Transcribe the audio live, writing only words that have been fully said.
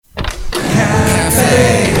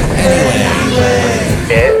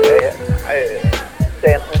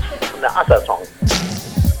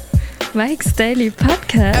Mike's Daily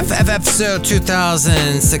Podcast. FF episode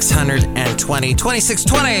 2620,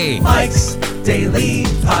 2620. Mike's Daily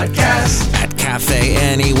Podcast. At Café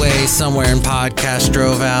Anyway, somewhere in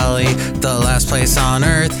Podcastro Valley, the last place on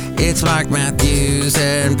earth. It's Mike Matthews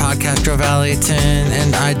and Podcastro Valleyton,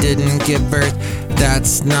 and I didn't give birth.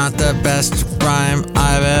 That's not the best rhyme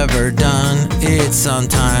I've ever done. It's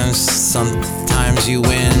sometimes you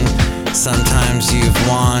win, sometimes you've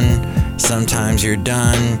won, sometimes you're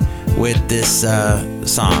done with this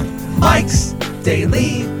song. Mike's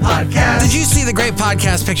Daily Podcast. Did you see the great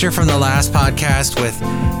podcast picture from the last podcast with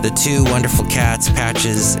the two wonderful cats,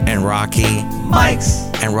 Patches and Rocky? Mike's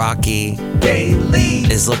And Rocky Daily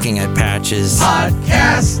is looking at Patches.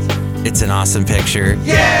 Podcast. It's an awesome picture.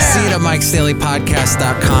 Yeah! See it at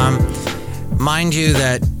mikesdailypodcast.com. Mind you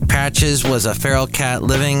that Patches was a feral cat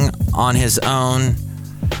living on his own,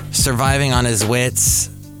 surviving on his wits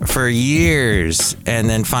for years, and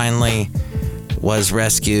then finally was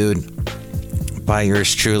rescued by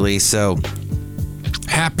yours truly. So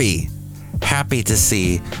happy to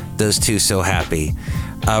see those two so happy.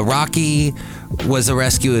 Rocky was a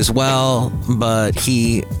rescue as well, but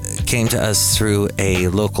he came to us through a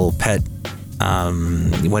local pet,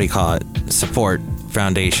 support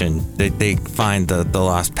foundation. They find the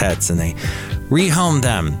lost pets and they rehome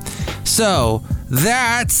them. So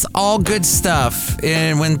that's all good stuff.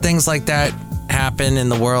 And when things like that happen in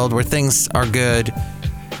the world, where things are good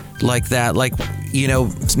like that, like,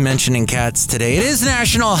 mentioning cats today, it is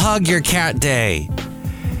National Hug Your Cat Day.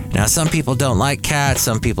 Now, some people don't like cats.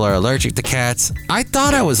 Some people are allergic to cats. I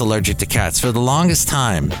thought I was allergic to cats for the longest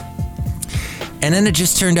time. And then it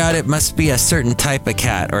just turned out it must be a certain type of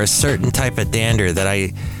cat or a certain type of dander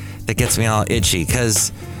that gets me all itchy.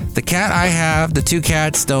 Because the cat I have, the two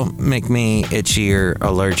cats, don't make me itchy or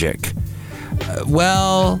allergic.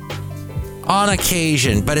 Well, on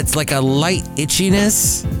occasion, but it's like a light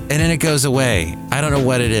itchiness, and then it goes away. I don't know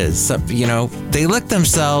what it is. So, they lick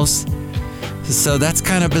themselves, so that's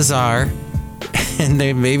kind of bizarre. And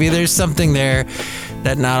maybe there's something there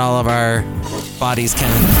that not all of our bodies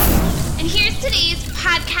can. And here's today's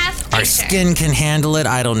podcast picture. Our skin can handle it.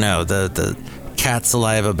 I don't know, the cat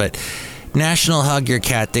saliva, but National Hug Your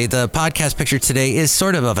Cat Day. The podcast picture today is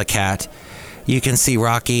sort of a cat. You can see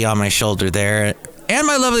Rocky on my shoulder there, and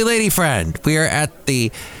my lovely lady friend. We are at the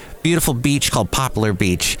beautiful beach called Poplar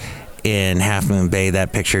Beach in Half Moon Bay.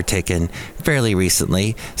 That picture taken fairly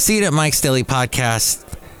recently. See it at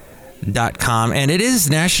mikesdailypodcast.com. And it is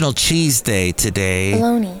National Cheese Day today.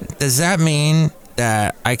 Baloney. Does that mean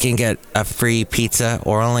that I can get a free pizza,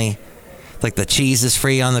 or only like the cheese is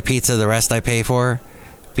free on the pizza, the rest I pay for?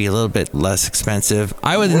 Be a little bit less expensive.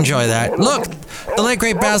 I would enjoy that. Look, the late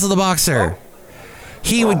great Basil the Boxer.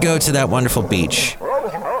 He would go to that wonderful beach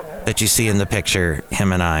that you see in the picture,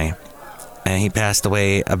 him and I. And he passed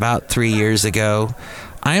away about 3 years ago.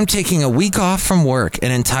 I am taking a week off from work, an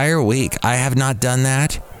entire week. I have not done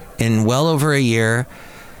that in well over a year.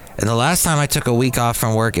 And the last time I took a week off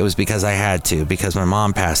from work, it was because I had to, because my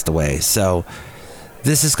mom passed away. So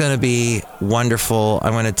this is going to be wonderful.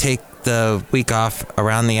 I'm going to take the week off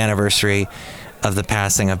around the anniversary of the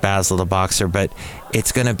passing of Basil the Boxer, but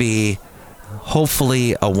it's going to be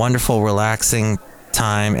hopefully a wonderful, relaxing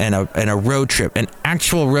time and a road trip, an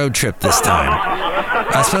actual road trip this time.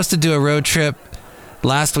 I was supposed to do a road trip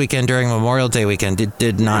last weekend during Memorial Day weekend. It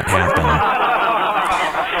did not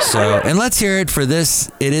happen. So, and let's hear it for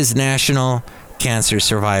this. It is National Cancer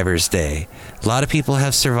Survivors Day. A lot of people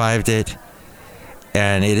have survived it.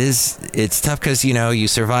 And it's tough because, you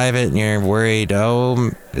survive it and you're worried,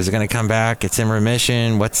 is it going to come back? It's in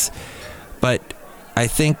remission. But I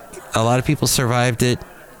think a lot of people survived it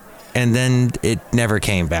and then it never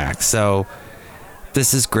came back. So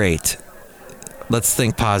this is great. Let's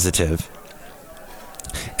think positive.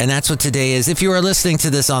 And that's what today is. If you are listening to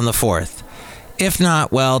this on the 4th, if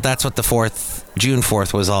not, well, that's what the June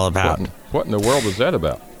 4th was all about. What in the world was that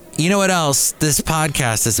about? You know what else this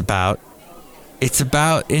podcast is about? It's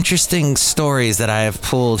about interesting stories that I have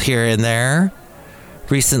pulled here and there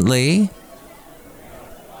recently.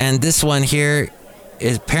 And this one here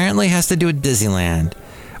apparently has to do with Disneyland.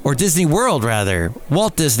 Or Disney World, rather.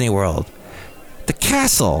 Walt Disney World. The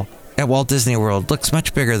castle at Walt Disney World looks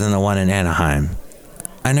much bigger than the one in Anaheim.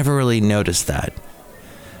 I never really noticed that.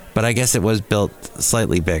 But I guess it was built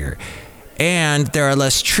slightly bigger. And there are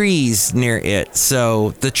less trees near it.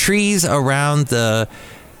 So the trees around the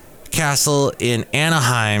castle in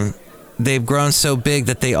Anaheim, they've grown so big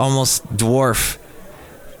that they almost dwarf.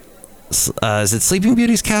 Is it Sleeping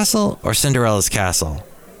Beauty's castle or Cinderella's castle?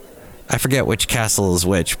 I forget which castle is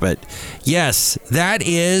which, but yes, that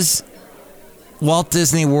is Walt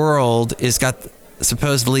Disney World is got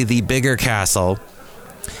supposedly the bigger castle,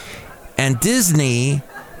 and Disney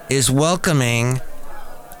is welcoming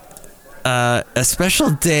a special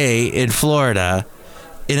day in Florida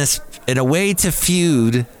in a way to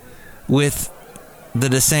feud with the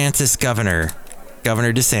DeSantis Governor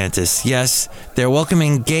DeSantis. Yes, they're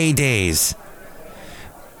welcoming gay days.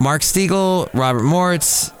 Mark Stiegel, Robert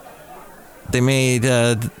Moritz, they made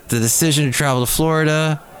the decision to travel to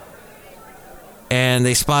Florida, and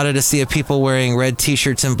they spotted a sea of people wearing red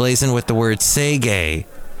t-shirts emblazoned with the word "Say Gay"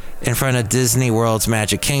 in front of Disney World's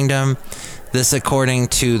Magic Kingdom. This according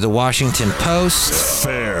to the Washington Post.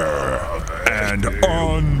 Fair and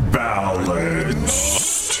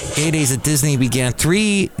unbalanced. Gay Days at Disney began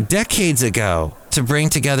 3 decades ago to bring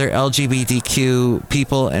together LGBTQ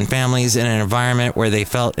people and families in an environment where they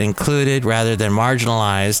felt included rather than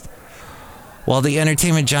marginalized. While the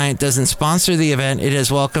entertainment giant doesn't sponsor the event, it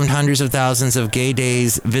has welcomed hundreds of thousands of Gay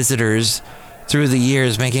Days visitors through the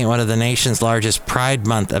years, making it one of the nation's largest Pride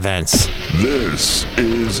Month events. This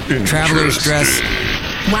is interesting. Travelers dress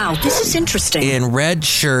Wow, this is interesting. in red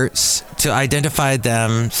shirts to identify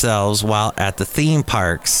themselves while at the theme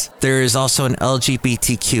parks. There is also an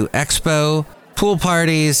LGBTQ expo, pool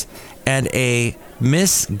parties, and a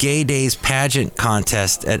Miss Gay Days pageant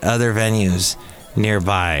contest at other venues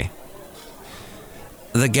nearby.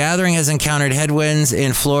 The gathering has encountered headwinds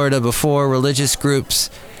in Florida before. Religious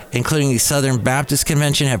groups, including the Southern Baptist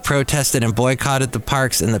Convention, have protested and boycotted the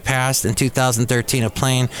parks in the past. In 2013, a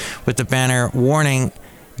plane with the banner warning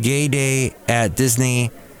Gay Day at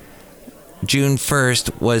Disney June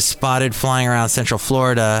 1st was spotted flying around Central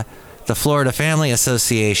Florida. The Florida Family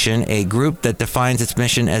Association, a group that defines its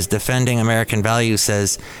mission as defending American values,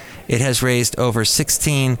 says it has raised over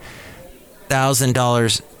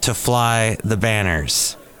 $16,000 to fly the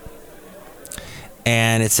banners.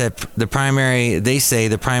 And it said they say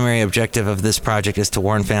the primary objective of this project is to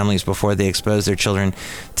warn families before they expose their children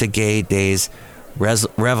to Gay Days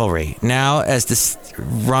revelry. Now, as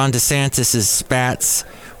Ron DeSantis' spats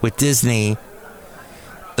with Disney,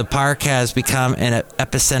 the park has become an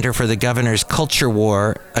epicenter for the governor's culture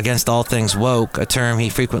war against all things woke, a term he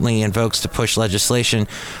frequently invokes to push legislation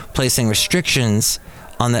placing restrictions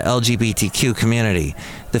on the LGBTQ community.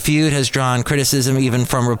 The feud has drawn criticism even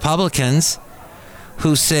from Republicans,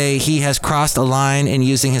 who say he has crossed a line in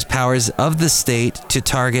using his powers of the state to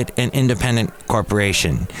target an independent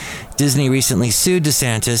corporation. Disney recently sued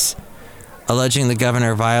DeSantis, alleging the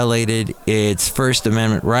governor violated its First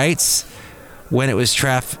Amendment rights when it was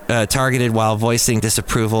targeted while voicing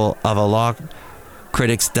disapproval of a law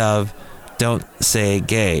critics dub "Don't Say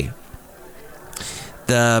Gay."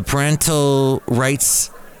 The parental rights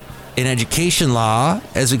in education law,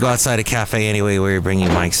 as we go outside of Café Anyway, where we bring you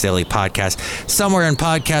Mike's Daily Podcast, somewhere in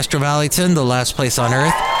Podcastro Valleyton, the last place on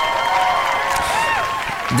earth.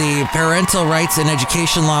 The parental rights in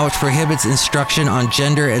education law, which prohibits instruction on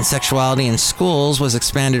gender and sexuality in schools, was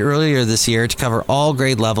expanded earlier this year to cover all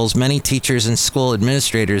grade levels. Many teachers and school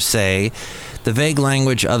administrators say the vague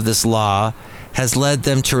language of this law has led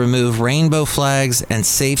them to remove rainbow flags and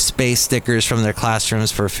safe space stickers from their classrooms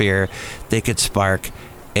for fear they could spark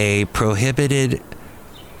a prohibited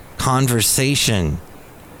conversation.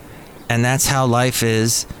 And that's how life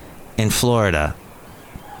is in Florida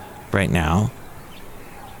right now.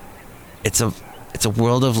 It's a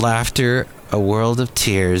world of laughter, a world of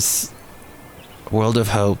tears, a world of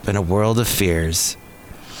hope, and a world of fears.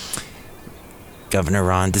 Governor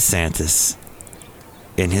Ron DeSantis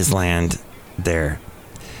in his land there.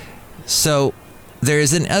 So there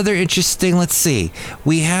is another interesting, let's see.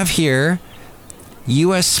 We have here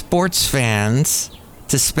U.S. sports fans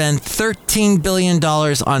to spend $13 billion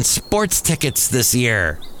on sports tickets this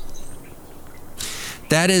year.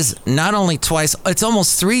 That is not only twice, it's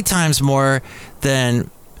almost 3 times more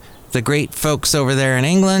than the great folks over there in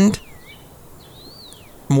England,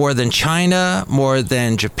 more than China, more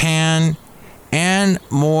than Japan, and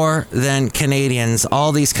more than Canadians.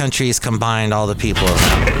 All these countries combined, all the people of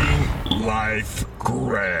them. Life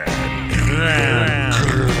grand.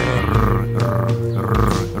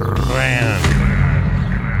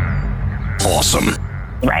 Awesome.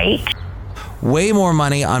 Right? Way more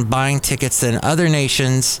money on buying tickets than other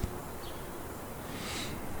nations.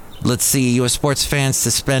 Let's see, U.S. sports fans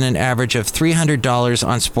to spend an average of $300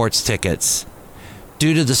 on sports tickets.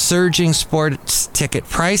 Due to the surging sports ticket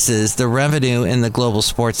prices, the revenue in the global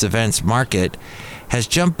sports events market has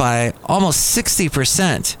jumped by almost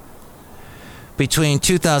 60% between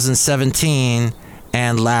 2017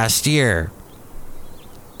 and last year,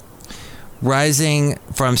 rising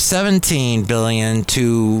from $17 billion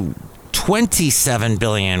to $27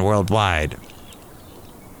 billion worldwide.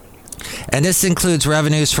 And this includes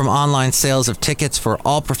revenues from online sales of tickets for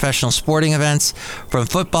all professional sporting events, from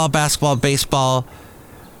football, basketball, baseball,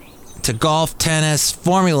 to golf, tennis,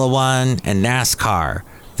 Formula One, and NASCAR.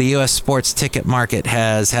 The U.S. sports ticket market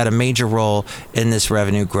has had a major role in this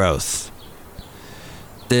revenue growth.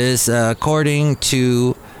 This, according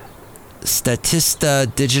to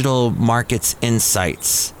Statista Digital Markets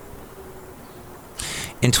Insights.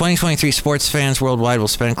 In 2023, sports fans worldwide will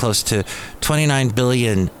spend close to $29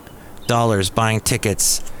 billion buying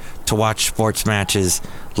tickets to watch sports matches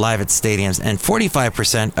live at stadiums, and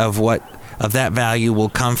 45% of that value will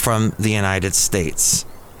come from the United States.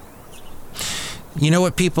 You know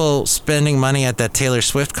what, people spending money at that Taylor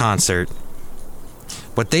Swift concert,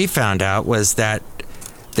 what they found out was that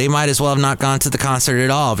they might as well have not gone to the concert at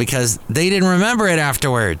all because they didn't remember it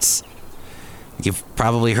afterwards. You've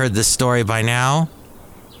probably heard this story by now.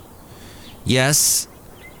 Yes,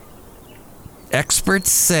 experts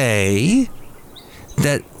say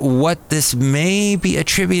that what this may be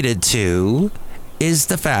attributed to is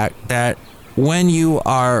the fact that when you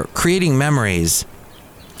are creating memories,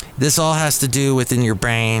 this all has to do within your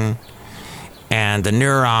brain and the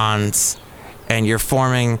neurons, and you're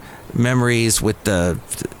forming memories with the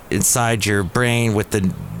inside your brain with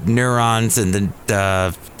the neurons and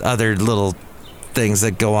the other little things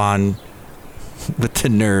that go on with the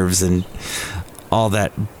nerves, and all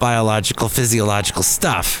that biological, physiological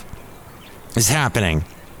stuff is happening.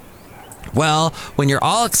 Well, when you're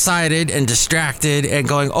all excited and distracted and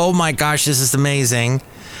going, oh my gosh, this is amazing,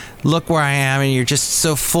 look where I am, and you're just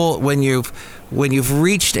so full, when you've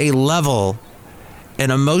reached a level, an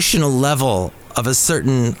emotional level of a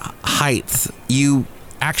certain height, you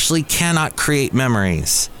actually cannot create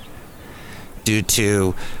memories due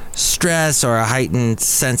to stress or a heightened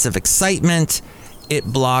sense of excitement. It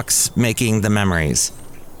blocks making the memories.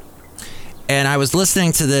 And I was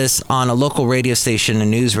listening to this on a local radio station, a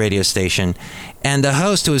news radio station, and the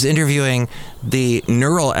host who was interviewing the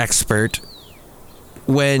neural expert,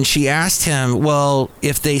 when she asked him, well,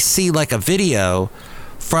 if they see like a video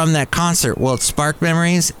from that concert, will it spark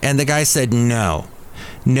memories? And the guy said no,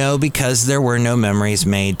 because there were no memories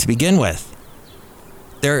made to begin with.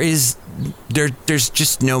 There's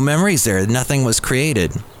just no memories there. Nothing was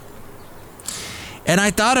created. And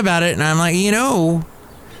I thought about it, and I'm like,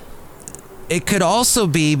 it could also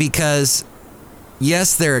be because,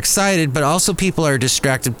 yes, they're excited, but also people are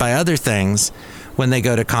distracted by other things when they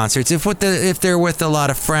go to concerts. If they're with a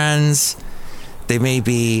lot of friends, they may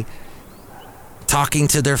be talking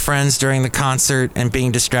to their friends during the concert and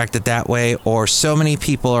being distracted that way, or so many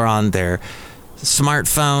people are on their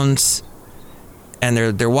smartphones and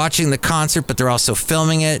they're watching the concert, but they're also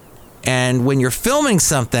filming it. And when you're filming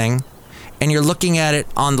something and you're looking at it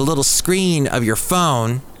on the little screen of your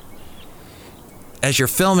phone as you're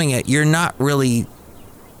filming it, you're not really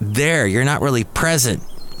there. You're not really present.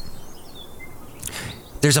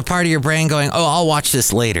 There's a part of your brain going, oh, I'll watch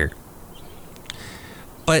this later.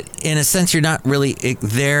 But in a sense, you're not really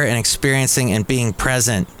there and experiencing and being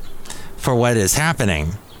present for what is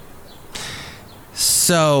happening.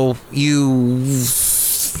 So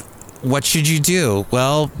what should you do?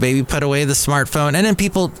 Well, maybe put away the smartphone. And then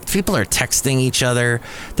people are texting each other.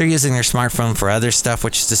 They're using their smartphone for other stuff,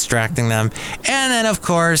 which is distracting them. And then, of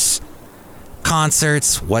course,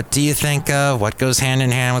 concerts. What do you think of? What goes hand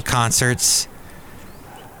in hand with concerts?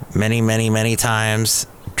 Many, many, many times,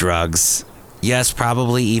 drugs. Yes,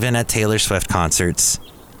 probably even at Taylor Swift concerts.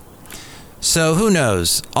 So who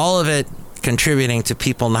knows? All of it contributing to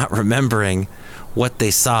people not remembering what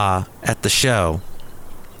they saw at the show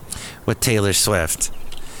with Taylor Swift.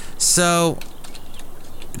 So,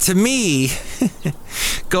 to me,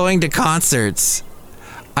 going to concerts,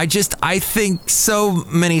 I think so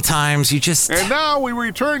many times And now we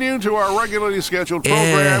return you to our regularly scheduled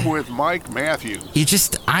program with Mike Matthews. You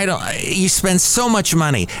spend so much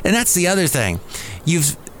money. And that's the other thing.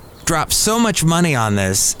 You've dropped so much money on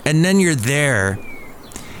this, and then you're there,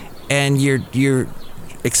 and you're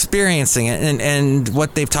experiencing it. And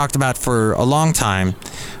what they've talked about for a long time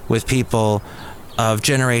with people of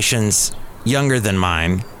generations younger than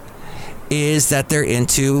mine is that they're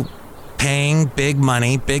into paying big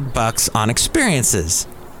money, big bucks on experiences.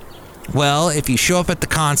 Well, if you show up at the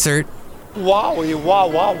concert, wow,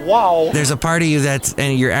 there's a part of you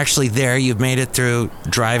and you're actually there, you've made it through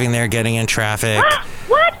driving there, getting in traffic,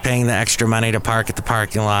 paying the extra money to park at the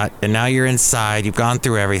parking lot, and now you're inside, you've gone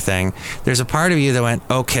through everything. There's a part of you that went,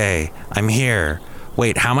 okay, I'm here.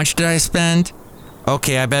 Wait, how much did I spend?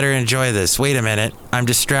 Okay, I better enjoy this. Wait a minute, I'm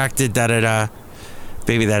distracted, da-da-da.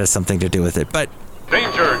 Maybe that has something to do with it, but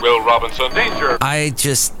Danger, Will Robinson, danger. I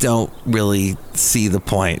just don't really see the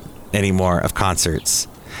point anymore of concerts.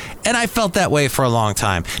 And I felt that way for a long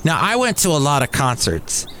time. Now, I went to a lot of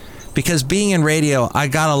concerts because being in radio, I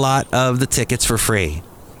got a lot of the tickets for free.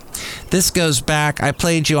 This goes back, I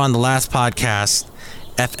played you on the last podcast,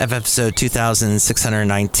 episode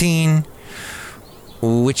 2619,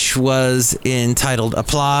 which was entitled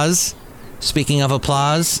Applause. Speaking of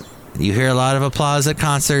applause, you hear a lot of applause at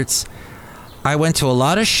concerts. I went to a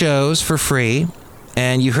lot of shows for free,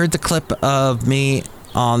 and you heard the clip of me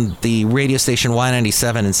on the radio station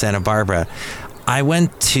Y97 in Santa Barbara. I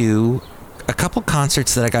went to a couple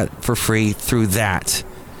concerts that I got for free through that.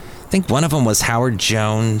 I think one of them was Howard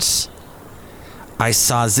Jones. I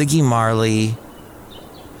saw Ziggy Marley.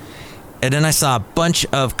 And then I saw a bunch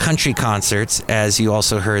of country concerts, as you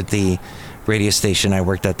also heard the radio station. I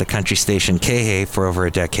worked at the country station KHA for over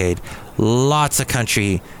a decade. Lots of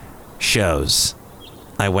country shows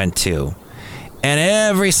I went to. And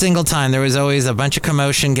every single time there was always a bunch of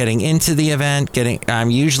commotion getting into the event. I'm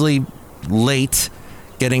usually late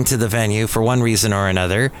getting to the venue for one reason or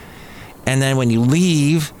another. And then when you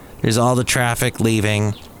leave, there's all the traffic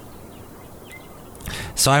leaving.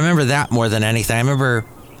 So I remember that more than anything. I remember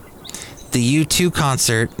the U2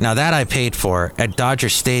 concert, now that I paid for, at Dodger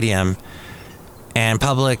Stadium, and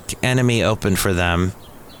Public Enemy opened for them.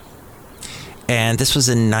 And this was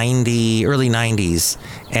in early 90s,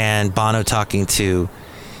 and Bono talking to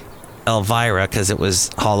Elvira because it was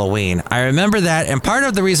Halloween. I remember that, and part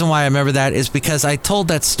of the reason why I remember that is because I told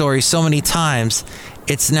that story so many times,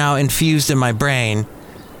 it's now infused in my brain.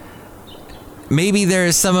 Maybe there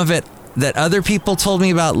is some of it that other people told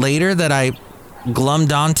me about later that I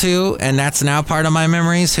glummed onto, and that's now part of my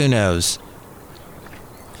memories. Who knows?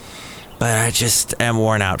 But I just am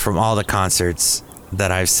worn out from all the concerts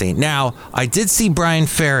that I've seen. Now, I did see Brian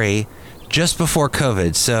Ferry just before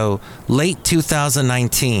COVID, so late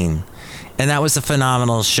 2019, and that was a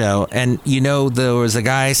phenomenal show. And there was a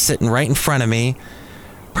guy sitting right in front of me,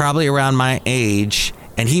 probably around my age,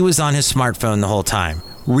 and he was on his smartphone the whole time,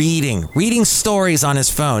 reading stories on his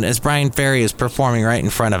phone as Brian Ferry is performing right in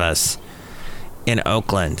front of us in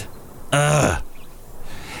Oakland. Ugh.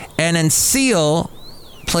 And then Seal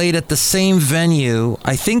played at the same venue,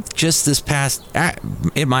 I think just this past,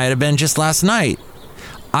 it might have been just last night.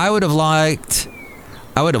 I would have loved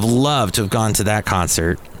to have gone to that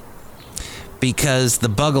concert because the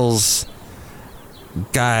Buggles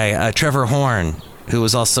guy, Trevor Horn, who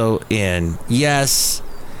was also in Yes,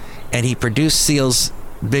 and he produced Seal's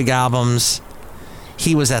big albums,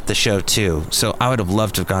 he was at the show too. So I would have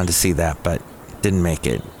loved to have gone to see that, but didn't make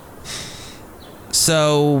it.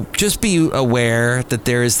 So just be aware that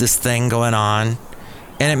there is this thing going on,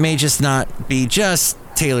 and it may just not be just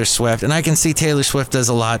Taylor Swift. And I can see Taylor Swift does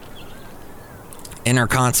a lot in her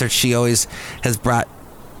concerts. She always has brought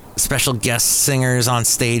special guest singers on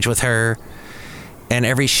stage with her, and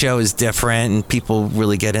every show is different, and people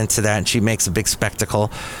really get into that, and she makes a big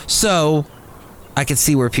spectacle. So I could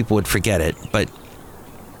see where people would forget it, but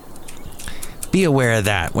be aware of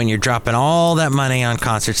that when you're dropping all that money on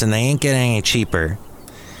concerts and they ain't getting any cheaper,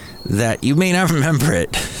 that you may not remember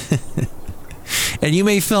it. And you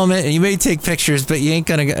may film it and you may take pictures, but you ain't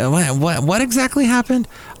gonna go, what exactly happened?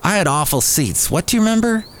 I had awful seats. What do you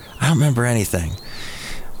remember? I don't remember anything.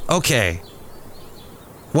 Okay.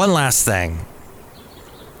 One last thing.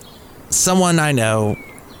 Someone I know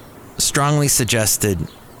strongly suggested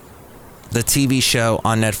the TV show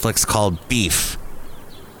on Netflix called Beef.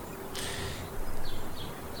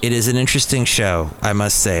 It is an interesting show, I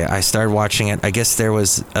must say. I started watching it. I guess it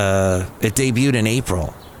debuted in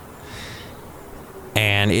April.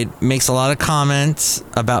 And it makes a lot of comments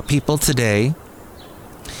about people today.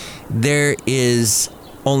 There is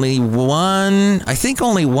only one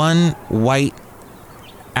white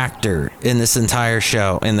actor in this entire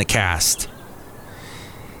show, in the cast.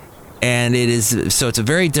 And it's a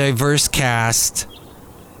very diverse cast.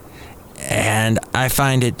 And I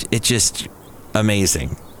find it just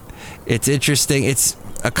amazing. It's interesting. It's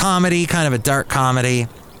a comedy, kind of a dark comedy.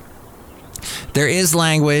 There is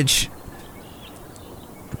language,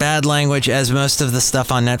 bad language, as most of the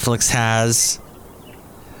stuff on Netflix has.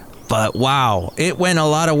 But wow, it went a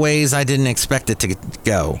lot of ways I didn't expect it to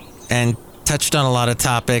go, and touched on a lot of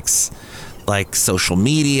topics like social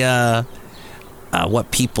media, what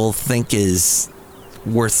people think is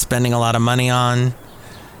worth spending a lot of money on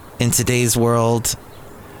in today's world,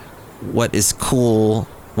 what is cool,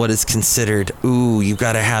 what is considered, ooh, you've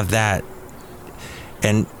got to have that,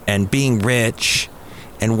 and being rich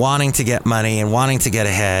and wanting to get money and wanting to get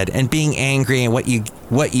ahead and being angry and what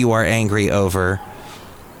you are angry over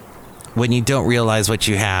when you don't realize what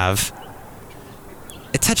you have.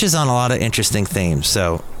 It touches on a lot of interesting themes.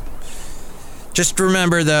 So Just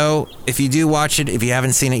remember, though, if you do watch it, if you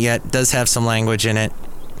haven't seen it yet, it does have some language in it.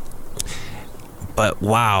 But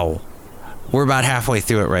wow, we're about halfway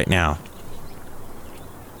through it right now.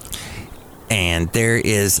 And there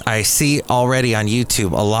is, I see already on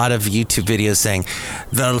YouTube, a lot of YouTube videos saying,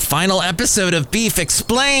 the final episode of Beef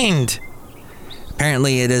Explained.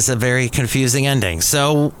 Apparently, it is a very confusing ending.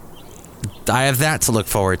 So, I have that to look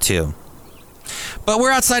forward to. But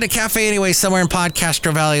we're outside a Café Anyway, somewhere in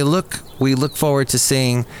Podcastro Valley. We look forward to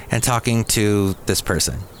seeing and talking to this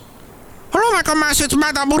person. Hello, my commander. It's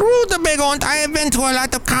Madame Rootabega, and I have been to a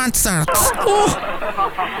lot of concerts.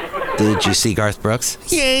 Oh. Did you see Garth Brooks?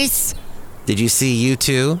 Yes. Did you see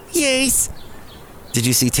U2? Yes. Did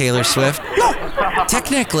you see Taylor Swift? No.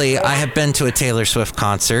 Technically, I have been to a Taylor Swift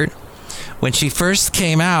concert. When she first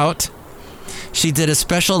came out, she did a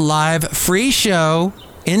special live free show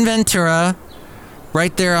in Ventura,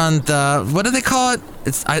 right there on the, what do they call it?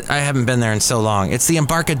 I haven't been there in so long. It's the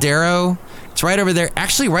Embarcadero. It's right over there,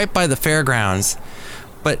 actually right by the fairgrounds.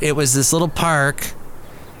 But it was this little park,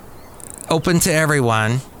 open to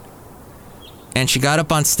everyone. And she got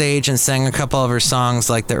up on stage and sang a couple of her songs,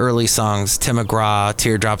 like the early songs, Tim McGraw,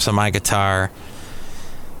 Teardrops on My Guitar.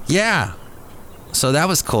 Yeah. So that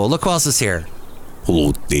was cool. Look who else is here.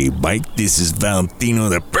 Hello there, Mike. This is Valentino,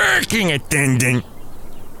 the parking attendant.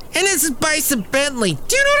 And this is Bison Bentley.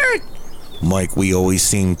 Do you know that? Mike, we always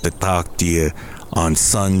seem to talk to you on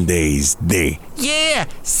Sundays day. Yeah,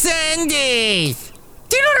 Sundays.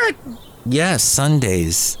 Do you know that? Yes,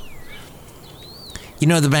 Sundays. You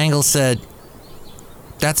know, the Bengals said,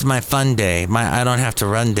 that's my fun day. I don't have to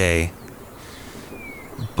run day.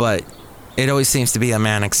 But it always seems to be a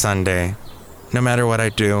manic Sunday, no matter what I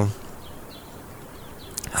do.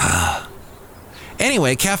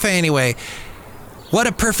 Anyway, Café Anyway. What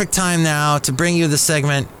a perfect time now to bring you the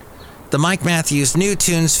segment, the Mike Matthews New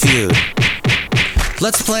Tunes Feud.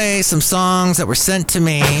 Let's play some songs that were sent to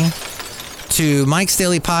me to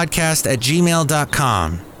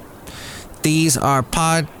mikesdailypodcast@gmail.com. These are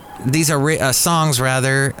songs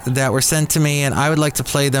that were sent to me, and I would like to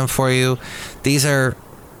play them for you. These are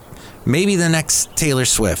maybe the next Taylor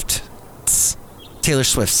Swift's,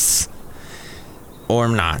 or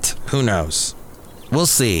not. Who knows? We'll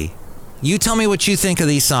see. You tell me what you think of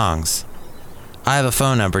these songs. I have a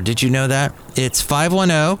phone number. Did you know that? It's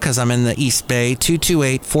 510, because I'm in the East Bay,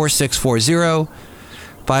 228-4640.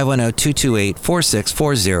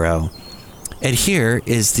 510-228-4640. And here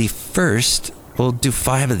is the first. We'll do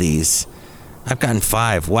 5 of these. I've gotten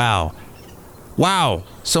 5. Wow.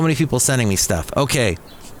 So many people sending me stuff. Okay.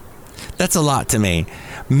 That's a lot to me.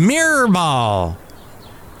 Mirror Ball.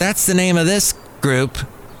 That's the name of this group.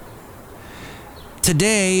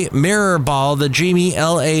 Today, Mirror Ball, the dreamy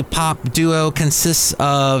LA pop duo, consists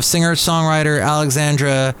of singer-songwriter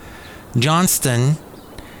Alexandra Johnston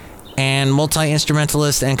and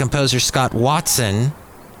multi-instrumentalist and composer Scott Watson.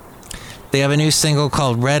 They have a new single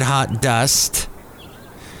called Red Hot Dust.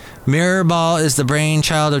 Mirror Ball is the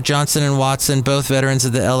brainchild of Johnston and Watson, both veterans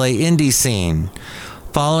of the LA indie scene.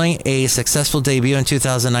 Following a successful debut in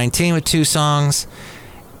 2019 with 2 songs,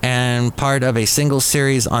 and part of a single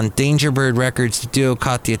series on Dangerbird Records, the duo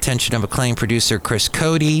caught the attention of acclaimed producer Chris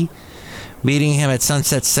Cody, meeting him at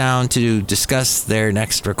Sunset Sound to discuss their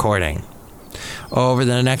next recording. Over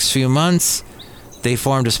the next few months, they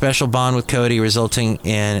formed a special bond with Cody, resulting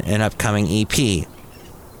in an upcoming EP.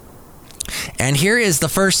 And here is the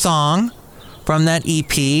first song from that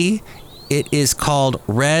EP. It is called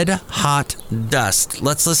Red Hot Dust.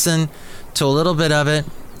 Let's listen to a little bit of it.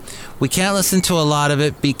 We can't listen to a lot of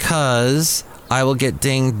it because I will get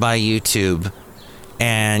dinged by YouTube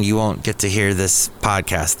and you won't get to hear this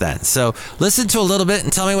podcast then. So listen to a little bit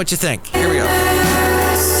and tell me what you think. Here we go.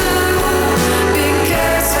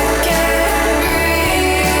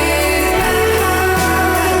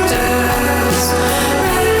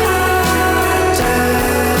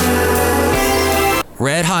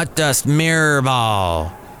 Red Hot Dust, Mirror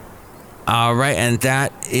Ball. All right, and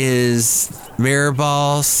that is Mirror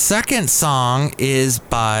Ball's second song is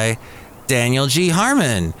by Daniel G.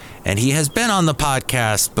 Harmon, and he has been on the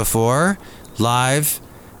podcast before, live.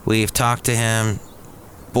 We've talked to him,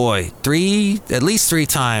 at least 3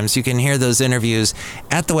 times. You can hear those interviews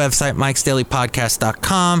at the website,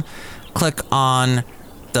 mikesdailypodcast.com. Click on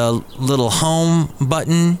the little home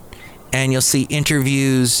button, and you'll see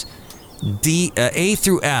interviews A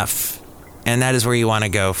through F. And that is where you want to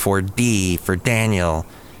go for D, for Daniel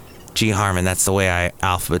G. Harmon. That's the way I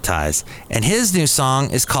alphabetize. And his new song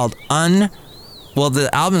is called the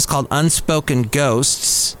album is called Unspoken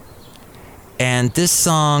Ghosts. And this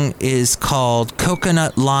song is called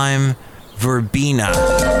Coconut Lime Verbena.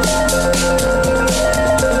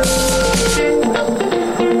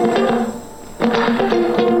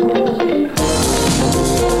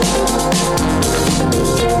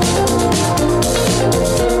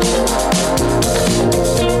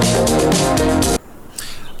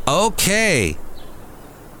 Okay.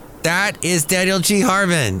 That is Daniel G.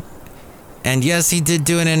 Harmon. And yes, he did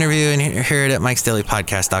do an interview, and hear it at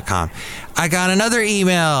mikesdailypodcast.com. I got another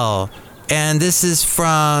email, and this is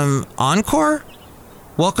from Encore.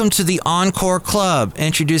 Welcome to the Encore Club,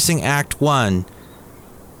 introducing Act 1.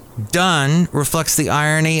 Done reflects the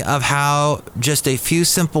irony of how just a few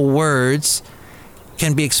simple words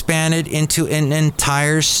can be expanded into an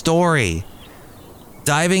entire story,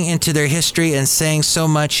 diving into their history and saying so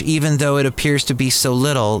much even though it appears to be so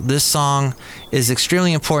little. This song is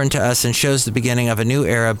extremely important to us and shows the beginning of a new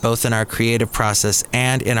era both in our creative process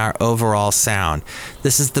and in our overall sound.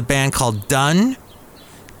 This is the band called Done,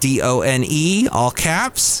 D-O-N-E, all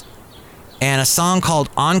caps, and a song called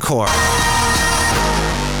Encore. I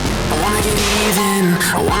wanna get even,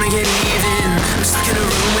 I wanna get even. I'm stuck in a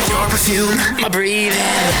room with your perfume, my breathing.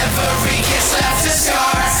 Every kiss left a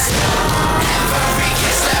scar. Every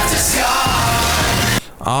kiss left a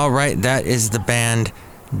scar. All right, that is the band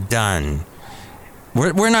Done.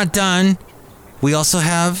 We're not done. We also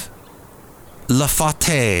have La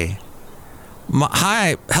Fate.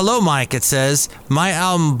 Hello, Mike, it says. My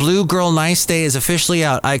album Blue Girl Nice Day is officially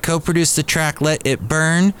out. I co-produced the track Let It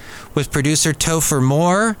Burn with producer Topher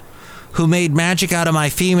Moore, who made magic out of my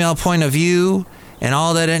female point of view and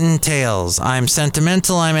all that it entails. I'm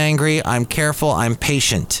sentimental, I'm angry, I'm careful, I'm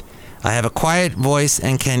patient. I have a quiet voice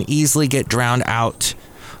and can easily get drowned out.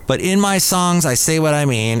 But in my songs, I say what I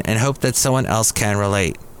mean and hope that someone else can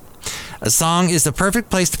relate. A song is the perfect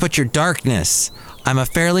place to put your darkness. I'm a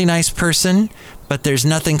fairly nice person, but there's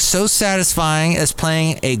nothing so satisfying as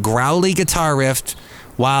playing a growly guitar riff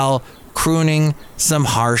while crooning some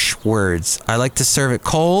harsh words. I like to serve it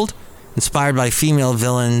cold, inspired by female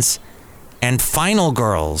villains and final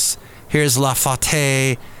girls. Here's La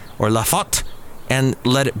Fate, or La Fate, and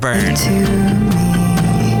Let It Burn.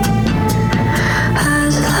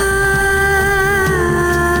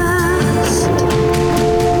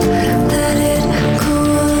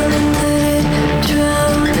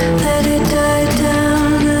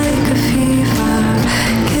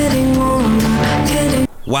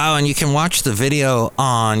 Wow, and you can watch the video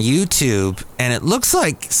on YouTube, and it looks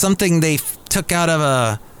like something they took out of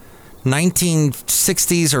a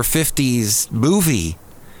 1960s or 50s movie.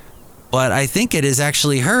 But I think it is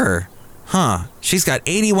actually her. Huh. She's got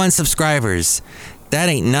 81 subscribers. That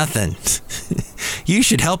ain't nothing. You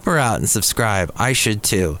should help her out and subscribe. I should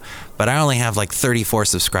too. But I only have like 34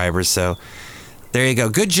 subscribers, so there you go.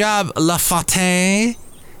 Good job, La Fate,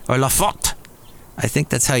 or La Fate. I think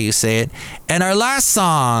that's how you say it. And our last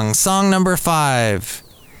song, song number 5,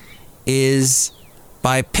 is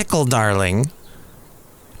by Pickle Darling.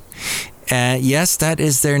 And yes, that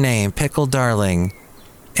is their name, Pickle Darling.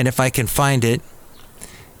 And if I can find it,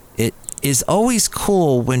 it is always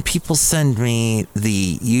cool when people send me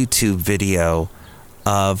the YouTube video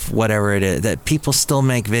of whatever it is, that people still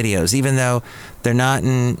make videos, even though they're not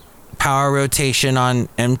in power rotation on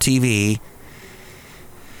MTV.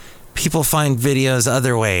 People find videos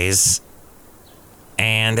other ways,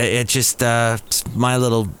 and it just my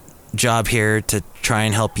little job here to try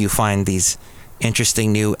and help you find these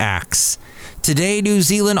interesting new acts. Today, New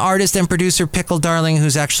Zealand artist and producer Pickle Darling,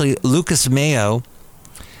 who's actually Lucas Mayo,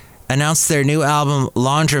 announced their new album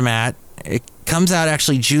Laundromat. It comes out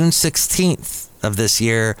actually June 16th of this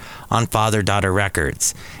year on Father-Daughter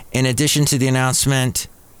Records. In addition to the announcement,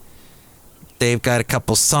 they've got a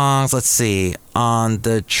couple songs. Let's see. On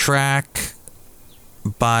the track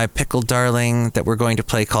by Pickle Darling that we're going to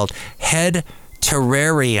play called Head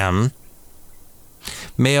Terrarium,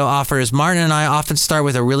 Mayo offers, Martin and I often start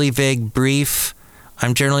with a really vague brief.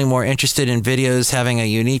 I'm generally more interested in videos having a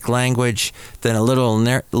unique language than a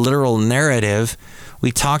literal narrative.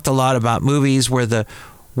 We talked a lot about movies where the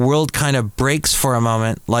world kind of breaks for a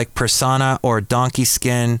moment, like Persona or Donkey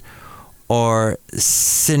Skin or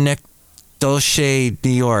Synecdoche, New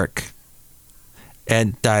York.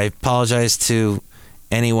 And I apologize to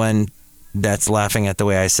anyone that's laughing at the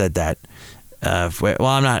way I said that. Well,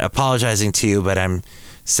 I'm not apologizing to you, but I'm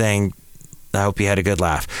saying I hope you had a good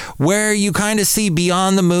laugh. Where you kind of see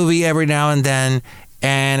beyond the movie every now and then,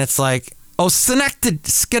 and it's like, oh,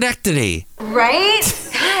 Schenectady. Right?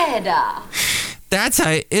 Head. That's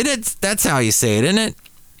how that's how you say it, isn't it?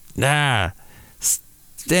 Nah.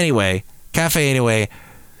 Anyway, Café Anyway,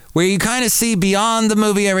 where you kind of see beyond the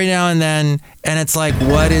movie every now and then, and it's like,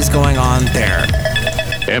 what is going on there?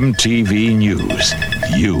 MTV News.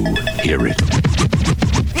 You hear it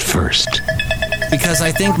first. Because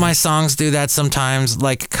I think my songs do that sometimes,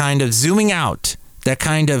 like kind of zooming out. That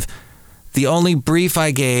kind of the only brief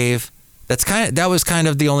I gave. That was kind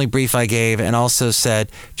of the only brief I gave, and also said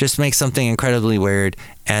just make something incredibly weird,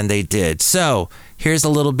 and they did. So here's a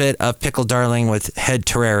little bit of Pickle Darling with Head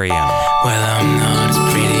Terrarium. Well, I'm not as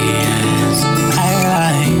pretty as I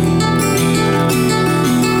like.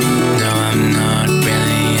 No, I'm not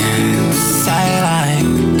brilliant as I like.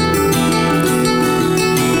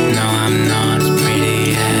 No, I'm not as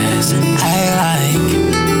pretty as I like.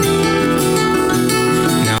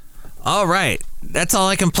 No. All right. That's all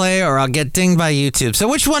I can play, or I'll get dinged by YouTube. So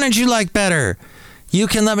which one did you like better? You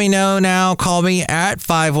can let me know now. Call me at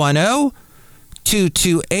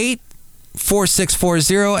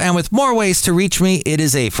 510-228-4640. And with more ways to reach me, it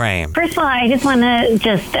is A-Frame. First of all, I just want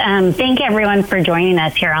to thank everyone for joining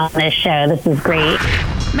us here on this show. This is great.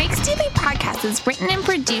 Mike's Daily Podcast is written and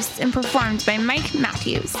produced and performed by Mike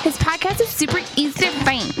Matthews. His podcast is super easy to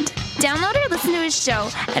find. Download or listen to his show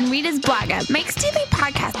and read his blog at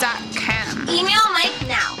mikesdailypodcast.com. Email Mike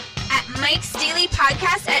now at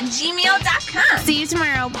mikesdailypodcast@gmail.com. See you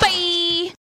tomorrow. Bye!